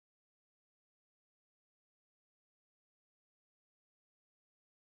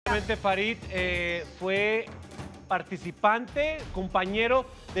Efectivamente, Farid fue participante, compañero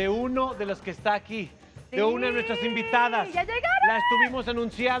de uno de los que está aquí, de una de nuestras invitadas. ¡Ya llegaron! La estuvimos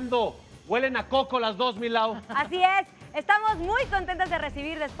anunciando. Huelen a coco las dos, Milau. Así es. Estamos muy contentos de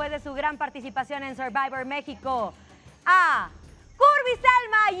recibir, después de su gran participación en Survivor México, a Curvy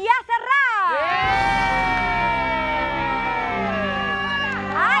Zelma y a Serrath.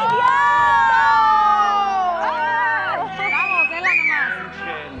 ¡Ay, Dios! Vamos, vela nomás.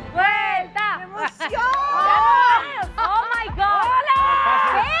 ¡Vuelta! ¡Qué emoción! ¡Oh, my God! ¡Hola!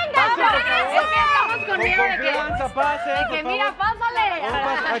 ¡Venga, estamos con miedo de que mira, pásale.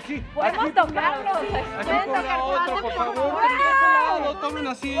 Aquí, podemos tocarnos. Pueden tocar por favor. Tomen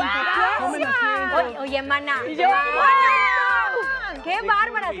asiento. Tomen asiento. Oye, mana. ¡Qué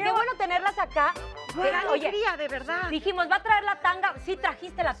bárbaras! ¡Qué bueno tenerlas acá! ¡Qué alegría, de verdad! Dijimos, ¿va a traer la tanga? Sí,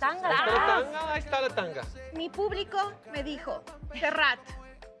 trajiste la tanga. Ahí está la tanga. Mi público me dijo, Serrath,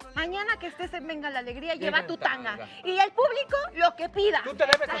 mañana que estés en Venga la Alegría, lleva tu tanga. Y el público, lo que pida. Tú te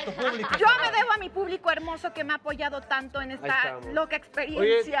debes a tu público. Yo me debo a mi público hermoso que me ha apoyado tanto en esta loca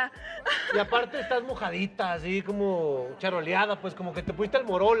experiencia. Oye, y aparte estás mojadita, así como charoleada, pues como que te pusiste el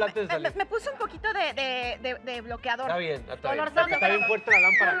morol antes de salir. Me puse un poquito de bloqueador. Está bien, está bien. Santo, Está bien fuerte la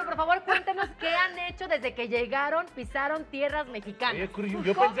lámpara. Por favor, cuéntenos qué han hecho desde que llegaron, pisaron tierras mexicanas. Oye,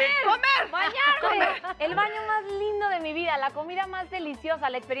 yo pensé... ¡Comer! ¡Bañarme! El baño más lindo de mi vida, la comida más deliciosa,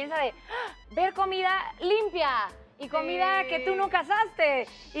 la experiencia de ver comida limpia y comida que tú no cazaste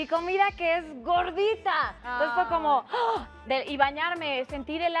y comida que es gordita. Entonces fue como, y bañarme,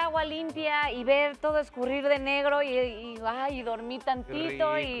 sentir el agua limpia y ver todo escurrir de negro y dormí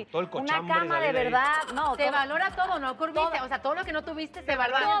tantito y todo el una cama de verdad. No, se valora todo, ¿no, Curviste? O sea, todo lo que no tuviste se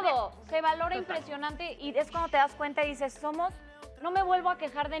valora. Todo, se valora impresionante y es cuando te das cuenta y dices, no me vuelvo a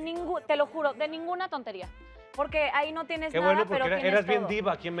quejar de te lo juro, de ninguna tontería. Porque ahí no tienes nada, bueno, pero tienes eras todo. bien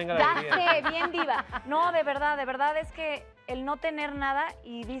diva aquí en Venga la Alegría. Ya sé, bien diva. No, de verdad es que el no tener nada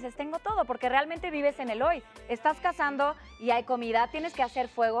y dices, tengo todo, porque realmente vives en el hoy. Estás cazando y hay comida, tienes que hacer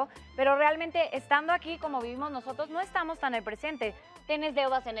fuego, pero realmente estando aquí como vivimos nosotros, no estamos tan en el presente. Tienes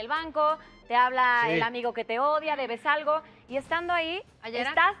deudas en el banco, te habla el amigo que te odia, debes algo, y estando ahí,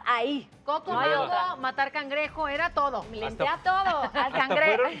 estás ahí. Coco, mango, matar cangrejo, era todo. Limpiar todo, al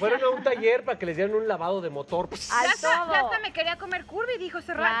cangrejo. Fueron a un taller para que les dieran un lavado de motor. Ya hasta me quería comer Curvy, dijo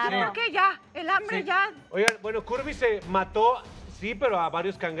Serrath. Claro. ¿Por qué ya? El hambre ya. Oigan, bueno, Curvy se mató, sí, pero a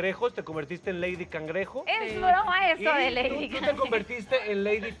varios cangrejos. Te convertiste en Lady Cangrejo. Es broma eso de Lady Tú te convertiste en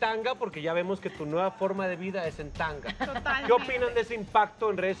Lady Tanga porque ya vemos que tu nueva forma de vida es en tanga. Totalmente. ¿Qué opinan de ese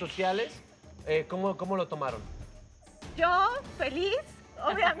impacto en redes sociales? ¿Cómo lo tomaron? Yo, feliz,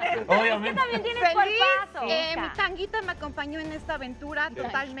 obviamente. Tú también tienes cuerpazo. Mi tanguita me acompañó en esta aventura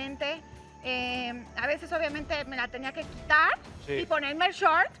totalmente. A veces obviamente me la tenía que quitar y ponerme el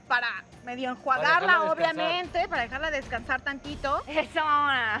short para medio enjuagarla, obviamente, para dejarla descansar tantito. Eso.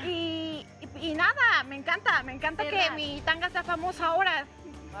 Y nada, me encanta que mi tanga sea famosa ahora.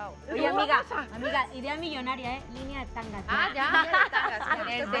 Wow. Oye, amiga, idea millonaria, Línea de tangas.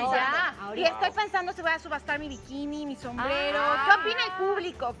 Desde ya. Y estoy pensando si voy a subastar mi bikini, mi sombrero. ¿Qué opina el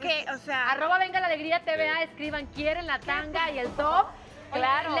público? ¿Qué? O sea... @Venga la Alegría TVA, escriban, ¿quieren la tanga y el top?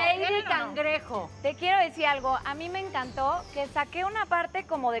 Claro. Lady Cangrejo. Te quiero decir algo, a mí me encantó que saqué una parte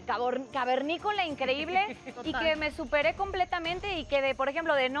como de cavernícola increíble y que me superé completamente y que, por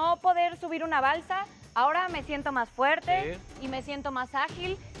ejemplo, de no poder subir una balsa, ahora me siento más fuerte y me siento más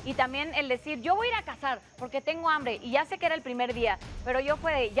ágil. Y también el decir, yo voy a ir a cazar porque tengo hambre y ya sé que era el primer día, pero yo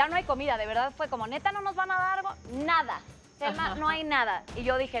fue de, ya no hay comida, de verdad fue como, neta, no nos van a dar algo, nada, Zelma, no hay nada. Y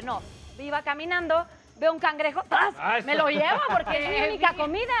yo dije, no, iba caminando, veo un cangrejo, ¡tras! Me lo llevo porque es mi única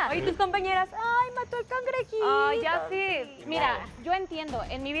comida. Oye, tus compañeras, ¡ay, mató el cangrejito! Ay, ya sí. Mira, yo entiendo,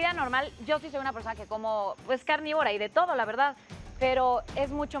 en mi vida normal, yo sí soy una persona que como, pues, carnívora y de todo, la verdad. Pero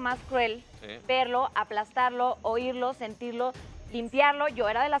es mucho más cruel verlo, aplastarlo, oírlo, sentirlo, limpiarlo. Yo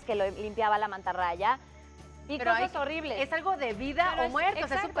era de las que lo limpiaba la mantarraya. Y cosas horribles. Es algo de vida o muerte, o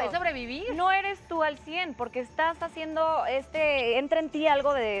sea, es sobrevivir. No eres tú al 100, porque estás haciendo, entra en ti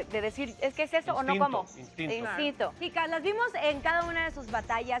algo de decir, es que es eso o no como. Instinto. Chicas, las vimos en cada una de sus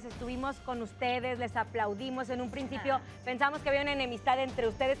batallas, estuvimos con ustedes, les aplaudimos. En un principio pensamos que había una enemistad entre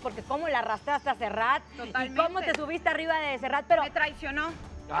ustedes porque cómo la arrastraste a Serrath y cómo te subiste arriba de Serrath, pero... Me traicionó.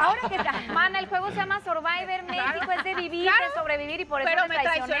 Ahora que mana, el juego se llama Survivor México, es de vivir, de sobrevivir y por eso pero me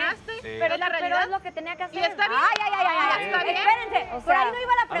traicioné. Pero la realidad es lo que tenía que hacer. Y está bien. Ay, está bien. Espérense, por ahí no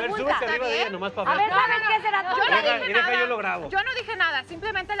iba la pregunta. A ver, súbete arriba de ella nomás para A ver, ¿sabes qué será? Yo no dije nada. Yo lo grabo. Yo no dije nada,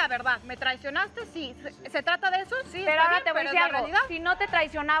 simplemente la verdad. ¿Me traicionaste? Sí. ¿Se trata de eso? Sí. Pero está ahora bien, te voy a pero decir es la algo. realidad. Si no te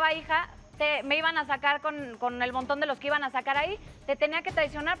traicionaba, hija, me iban a sacar con el montón de los que iban a sacar ahí, te tenía que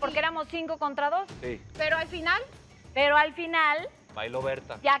traicionar porque éramos 5 contra 2. Sí. Pero al final... Bailó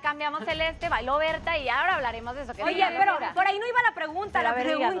Berta. Ya cambiamos el bailó Berta y ahora hablaremos de eso. Oye, pero por ahí no iba la pregunta. La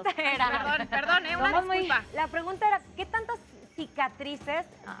pregunta era... Perdón, una disculpa. La pregunta era, ¿qué tantas cicatrices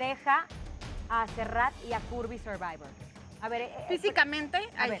deja a Serrath y a Curvy Survivor? A ver... Físicamente,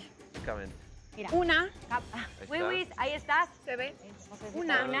 a ver. Físicamente. Mira. Una. Wiwis, ahí estás. ¿Se ve? No sé si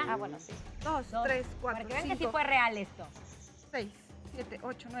Una. está. Ah, bueno, sí. 2, 3, 4, Para que vean que sí 5, fue real esto. 6, 7,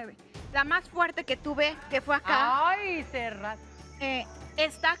 8, 9. La más fuerte que tuve, que fue acá. Ay, Serrath.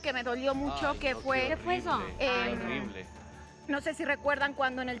 Esta que me dolió mucho, que fue... ¿Qué fue eso? Horrible. No sé si recuerdan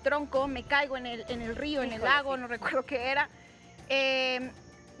cuando en el tronco me caigo en el río, en el lago, no recuerdo qué era.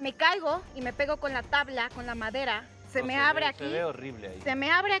 Me caigo y me pego con la tabla, con la madera. Se me abre aquí. Se ve horrible ahí. Se me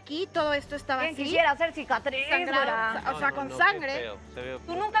abre aquí, todo esto estaba ¿Quién así. quisiera hacer cicatriz? Sangrado, o sea, con sangre.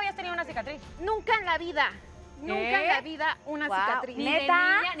 ¿Tú nunca habías tenido una cicatriz? Nunca en la vida. Nunca en la vida una cicatriz.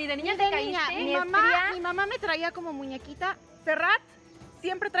 ¿Neta? Ni de niña Ni te de niña. caíste. Mi mamá me traía como muñequita. Serrath,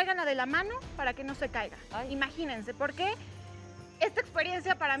 siempre traigan la de la mano para que no se caiga. Imagínense, porque esta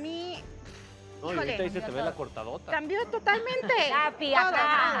experiencia para mí... No, y ahorita ahí se te ve la cortadota. Cambió totalmente. Capi,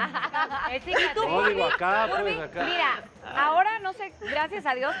 acá. No, digo acá, pues acá. Mira, ahora no sé, gracias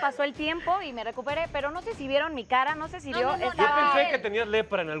a Dios pasó el tiempo y me recuperé, pero no sé si vieron mi cara, no sé si vio. Yo pensé que tenías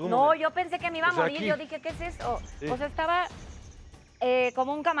lepra en algún momento. No, yo pensé que me iba a morir, aquí. yo dije, ¿qué es eso? Sí. O sea, estaba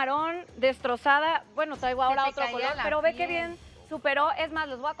como un camarón, destrozada. Bueno, traigo ahora otro color, pero ve que bien superó. Es más,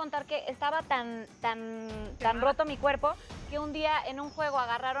 les voy a contar que estaba tan roto mi cuerpo que un día en un juego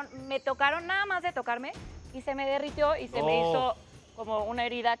agarraron, me tocaron, nada más de tocarme, y se me derritió y se me hizo como una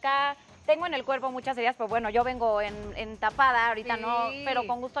herida acá. Tengo en el cuerpo muchas heridas, pues bueno, yo vengo en tapada, ahorita no, pero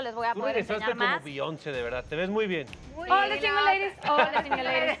con gusto les voy a Tú poder regresaste enseñar más. como Beyoncé, de verdad, te ves muy bien. Hola, single ladies. Hola, single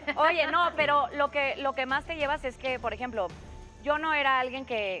ladies. Oye, no, pero lo que más te llevas es que, por ejemplo, yo no era alguien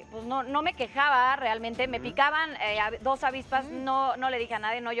que, pues no me quejaba realmente, me picaban 2 avispas, no le dije a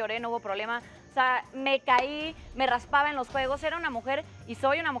nadie, no lloré, no hubo problema. O sea, me caí, me raspaba en los juegos, era una mujer y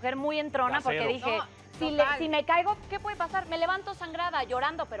soy una mujer muy entrona porque dije, si me caigo, ¿qué puede pasar? Me levanto sangrada,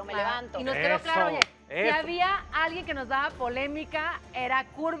 llorando, pero me levanto. Y nos quedó claro, oye, si había alguien que nos daba polémica, era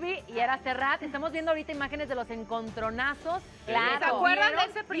Curvy y era Serrath. Estamos viendo ahorita imágenes de los encontronazos. Claro. ¿Se acuerdan de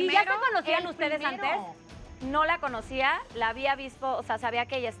ese primero? ¿Y ya se conocían ustedes antes? No la conocía, la había visto, o sea, sabía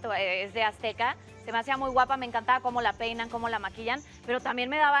que ella es de Azteca. Se me hacía muy guapa, me encantaba cómo la peinan, cómo la maquillan, pero también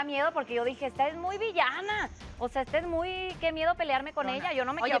me daba miedo porque yo dije, esta es muy villana. O sea, esta es muy... qué miedo pelearme con ella, yo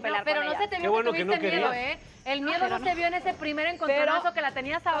no me quiero pelear con ella. Pero no se te vio que tuviste miedo, ¿eh? El miedo no se vio en ese primer encontronazo que la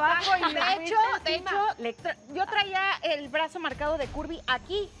tenías abajo. Y de hecho, yo traía el brazo marcado de Curvy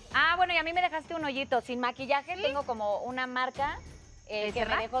aquí. Ah, bueno, y a mí me dejaste un hollito. Sin maquillaje tengo como una marca que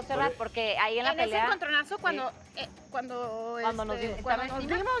me dejó Serrath porque ahí en la pelea... En ese encontronazo, cuando nos dimos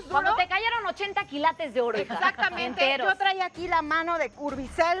duro... Cuando te cayeron 80 quilates de oro, hija. Exactamente. Enteros. Yo traía aquí la mano de Curvy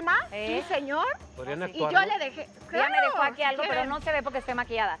Zelma, sí señor. Podrían Y actuar, yo ¿no? le dejé... Ella me dejó aquí algo, pero no se ve porque estoy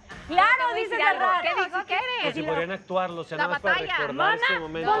maquillada. ¡Claro, dice Serrath! ¿Qué dijo? ¿Qué Pues si podrían actuarlo, o sea, La nada más para batalla. recordar este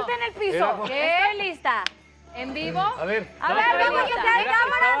momento. Ponte en el piso. Era- ¿Qué? Lista. en vivo. A ver, vamos que sea de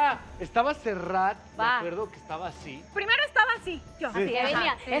cámaras. Estaba Serrath, me Va. acuerdo que estaba así. Primero estaba así, yo. Sí. Así que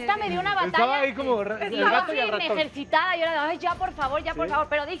venía. Esta me dio una batalla. Estaba ahí como el Estaba gato y el así, ratón. ejercitada. Yo era de, ay, ya, por favor, ya, por Sí. favor.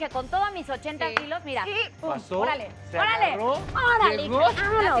 Pero dije, con todos mis 80 Sí. kilos, mira. Sí. pum, Pasó, órale, se órale. agarró, Órale, llegó,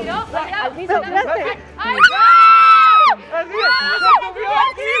 vámonos. la tiró, la tiró. Al piso. ¡Ay, Así es, se subió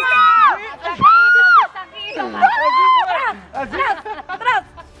aquí. Así Atrás.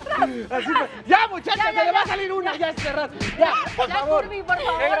 Así fue. Ya, muchachas, se le va a salir una, ya es Serrath. Ya, por favor. Curvy, por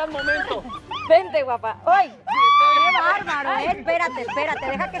favor. Qué gran momento. Vente, guapa. ¡Ay! ¡Qué bárbaro! Espérate,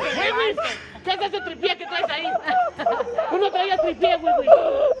 deja que se levante. ¿Qué es ese tripié que traes ahí? Uno traía tripié, güey.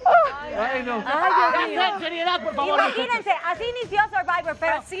 Ay, no. Ay, Dios mío. Seriedad, por favor. Imagínense, así inició Survivor,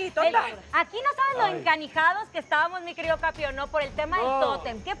 pero sí, total. aquí no saben lo encanijados que estábamos, mi querido Capi, ¿o no? Por el tema del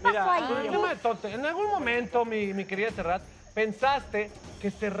tótem. ¿Qué pasó Mira, ahí? por el tema del tótem, en algún momento, mi querida Serrath, pensaste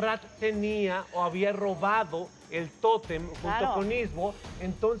que Serrath tenía o había robado el tótem junto Claro. con Isbo,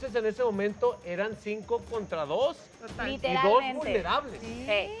 entonces en ese momento eran 5 contra 2 y 2 Literalmente. vulnerables.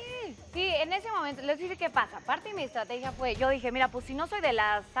 Sí, en ese momento, les dije qué pasa. Parte de mi estrategia fue, yo dije, mira, pues si no soy de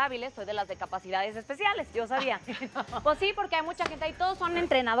las hábiles, soy de las de capacidades especiales, yo sabía. Pues sí, porque hay mucha gente ahí, todos son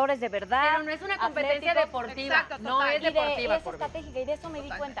entrenadores de verdad. Pero no es una competencia atléticos. deportiva. Exacto, No total. es Y de deportiva. es estratégica y de eso me di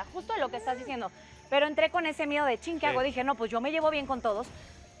cuenta, justo de lo que estás diciendo. Pero entré con ese miedo de chin, ¿qué hago? Dije, no, pues yo me llevo bien con todos,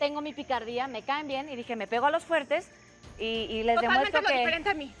 tengo mi picardía, me caen bien y dije, me pego a los fuertes y les Totalmente demuestro lo que... diferente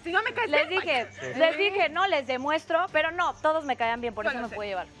a mí. Si no me caes Les bien, dije, no, les demuestro, pero no, todos me caían bien, por eso me puedo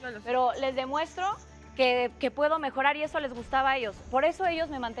llevar. Pero les demuestro que puedo mejorar y eso les gustaba a ellos. Por eso ellos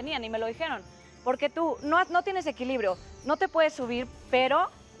me mantenían y me lo dijeron. Porque tú no tienes equilibrio, no te puedes subir, pero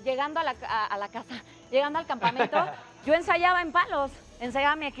llegando a la casa, llegando al campamento, yo ensayaba en palos,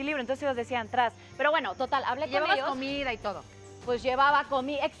 ensayaba mi equilibrio, entonces ellos decían tras. Pero bueno, total, hablé con ellos. Comida y todo. Pues llevaba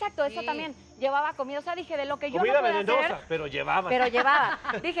comida, exacto, eso también, llevaba comida, o sea, dije, de lo que yo comida no podía venenosa, hacer, pero llevaba.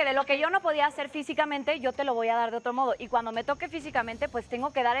 Dije, de lo que yo no podía hacer físicamente, yo te lo voy a dar de otro modo, y cuando me toque físicamente, pues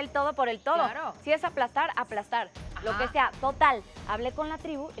tengo que dar el todo por el todo. Claro. Si es aplastar, aplastar, lo que sea, total. Hablé con la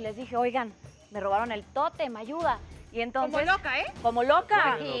tribu y les dije, oigan, me robaron el tótem, ayuda. Y entonces, como loca, ¿eh? Como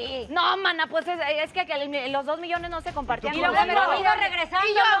loca. Sí. No, mana, pues es que los 2 millones no se compartían. Y luego me lo ido regresando.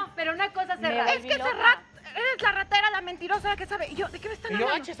 Pero una cosa, Serrath. Es que Serrath, eres la ratera, la mentirosa, que sabe. Y yo, ¿de qué me están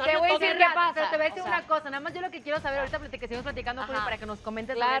hablando? Te voy a decir qué pasa. Pero te voy a decir una cosa, nada más yo lo que quiero saber ahorita que seguimos platicando para que nos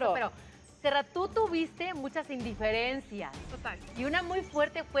comentes sobre Claro. eso, pero Serrath, tú tuviste muchas indiferencias. Total. Y una muy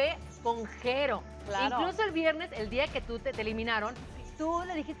fuerte fue con Jero. Claro. Incluso el viernes, el día que tú te eliminaron, tú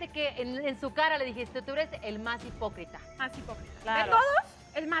le dijiste que en su cara le dijiste, tú eres el más hipócrita. Más hipócrita. Claro. De todos,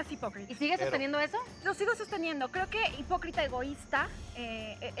 el más hipócrita. ¿Y sigues sosteniendo eso? Lo sigo sosteniendo. Creo que hipócrita, egoísta,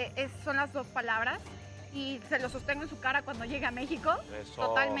 son las dos palabras. Y se lo sostengo en su cara cuando llegue a México. Eso.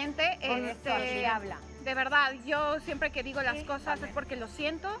 Totalmente. Así habla. De verdad, yo siempre que digo las cosas es porque lo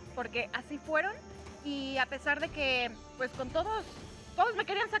siento, porque así fueron. Y a pesar de que, pues con todos me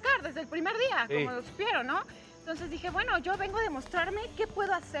querían sacar desde el primer día, como lo supieron, ¿no? Entonces dije, bueno, yo vengo a demostrarme qué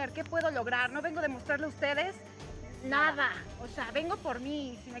puedo hacer, qué puedo lograr. No vengo a demostrarle a ustedes nada. O sea, vengo por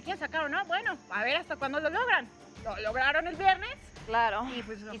mí. Si me quieren sacar o no, bueno, a ver hasta cuándo lo logran. Lo lograron el viernes. Claro. Y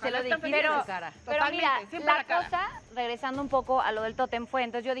pues Y se lo dijiste pero, en su cara. Pero mira, siempre a la la cara. cosa, regresando un poco a lo del tótem, fue,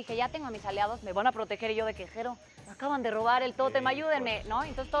 entonces yo dije, ya tengo a mis aliados, me van a proteger, y yo de quejero, me acaban de robar el tótem, ayúdenme, ¿no?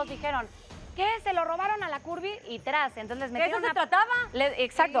 Entonces todos dijeron, ¿qué? Se lo robaron a la Curvy y tras, entonces les ¿De eso metieron se trataba?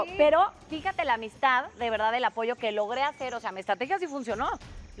 Exacto, pero fíjate la amistad, de verdad, el apoyo que logré hacer, o sea, mi estrategia sí funcionó.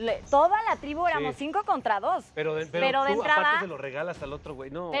 Toda la tribu éramos 5 contra 2. Pero de tú, entrada, aparte se entrada, lo regalas al otro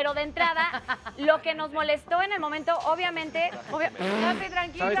güey, no. pero de entrada, lo que nos molestó en el momento, obviamente, Papi,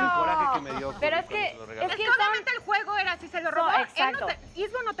 tranquilo. ¿Sabes el coraje que me dio? Pero cuando es que- se lo Es regalas? que obviamente el juego era si se lo robó. exacto.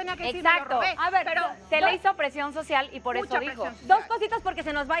 Ismo no tenía que decir, me lo Exacto. robé. A ver, pero se le hizo presión social y por eso Mucha dijo. presión social. Dos cositas porque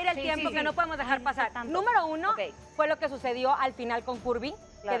se nos va a ir el tiempo que no podemos dejar pasar. tanto. Número 1 Ok. fue lo que sucedió al final con Curvy,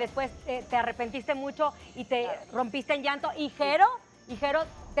 Claro. que después te arrepentiste mucho y te rompiste en llanto. Y Jero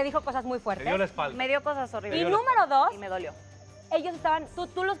te dijo cosas muy Me fuertes. dio la espalda. Me dio cosas horribles. Y número 2, Y me dolió. ellos estaban,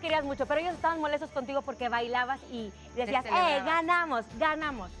 tú los querías mucho, pero ellos estaban molestos contigo porque bailabas y decías, celebrabas.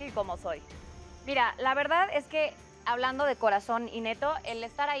 ganamos. Sí, como soy. Mira, la verdad es que hablando de corazón y neto, el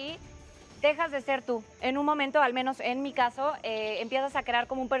estar ahí, dejas de ser tú. En un momento, al menos en mi caso, empiezas a crear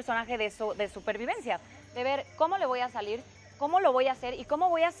como un personaje de supervivencia. De ver cómo le voy a salir, cómo lo voy a hacer y cómo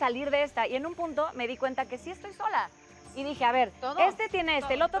voy a salir de esta. Y en un punto me di cuenta que sí estoy sola. Y dije, a ver, este tiene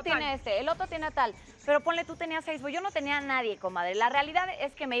este, el otro tiene este, el otro tiene tal. Pero ponle, tú tenías 6, yo no tenía a nadie, comadre. La realidad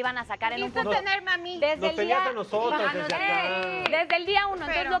es que me iban a sacar en un quise punto. tenerme a mí. Desde Nos el tenías día, a nosotros desde acá. desde el día 1.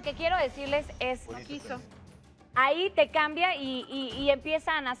 Entonces Pero- lo que quiero decirles es, No quiso. ahí te cambia y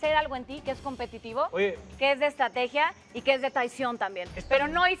empieza a nacer algo en ti que es competitivo, Oye, que es de estrategia y que es de traición también. Pero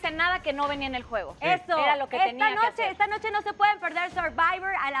no hice nada que no venía en el juego. Eso, Era lo que tenía que hacer. Esta noche no se pueden perder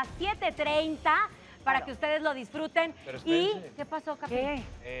Survivor a las 7:30 para Claro. que ustedes lo disfruten. Pero Y, espérense. ¿qué pasó, Capi?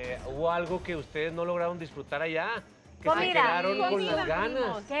 ¿Qué? hubo algo que ustedes no lograron disfrutar allá. Que Comida. se quedaron con Comida. las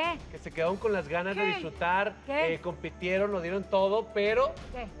ganas. ¿Qué? Que se quedaron con las ganas de ¿Qué? disfrutar. ¿Qué? Compitieron, lo dieron todo, pero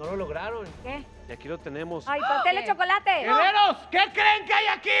 ¿Qué? no lo lograron. ¿Qué? Y aquí lo tenemos. Ay, pastel de chocolate. ¡Guerreros! ¿Qué creen que hay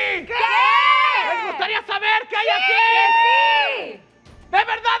aquí? ¿Qué? ¿Les gustaría saber qué hay aquí? ¡Sí! ¿De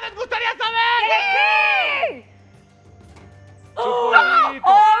verdad les gustaría saber? ¡Sí! ¡Chocolito!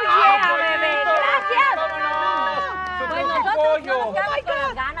 ¡Oh, yeah, ¡Chocolito! bebé! ¡Gracias! ¡Vámonos! ¡Su Pues nosotros crujipollo! no nos quedamos con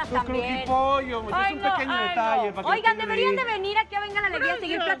las ganas ¡Su también. crujipollo! Es Ay, un no, pequeño ay, detalle. no. para que Oigan, estén deberían ahí. de venir aquí a Venga la Alegría a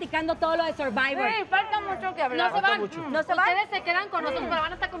seguir platicando todo lo de Survivor. Sí, falta mucho que hablar. No se Falta van. mucho. ¿No se van? Ustedes se quedan con nosotros, pero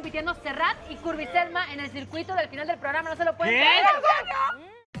van a estar compitiendo Serrath y Curvy Zelma en el circuito del final del programa. No se lo pueden ¿Qué?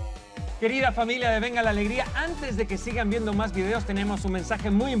 perder. Querida familia de Venga la Alegría, antes de que sigan viendo más videos, tenemos un mensaje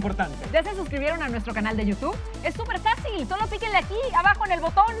muy importante. ¿Ya se suscribieron a nuestro canal de YouTube? Es súper fácil, solo píquenle aquí, abajo en el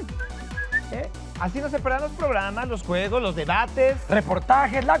botón. Así no se perderán los programas, los juegos, los debates.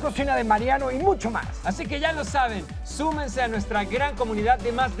 Reportajes, la cocina de Mariano y mucho más. Así que ya lo saben, súmense a nuestra gran comunidad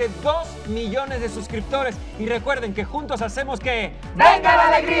de más de 2 millones de suscriptores y recuerden que juntos hacemos que... ¡Venga la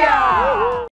Alegría!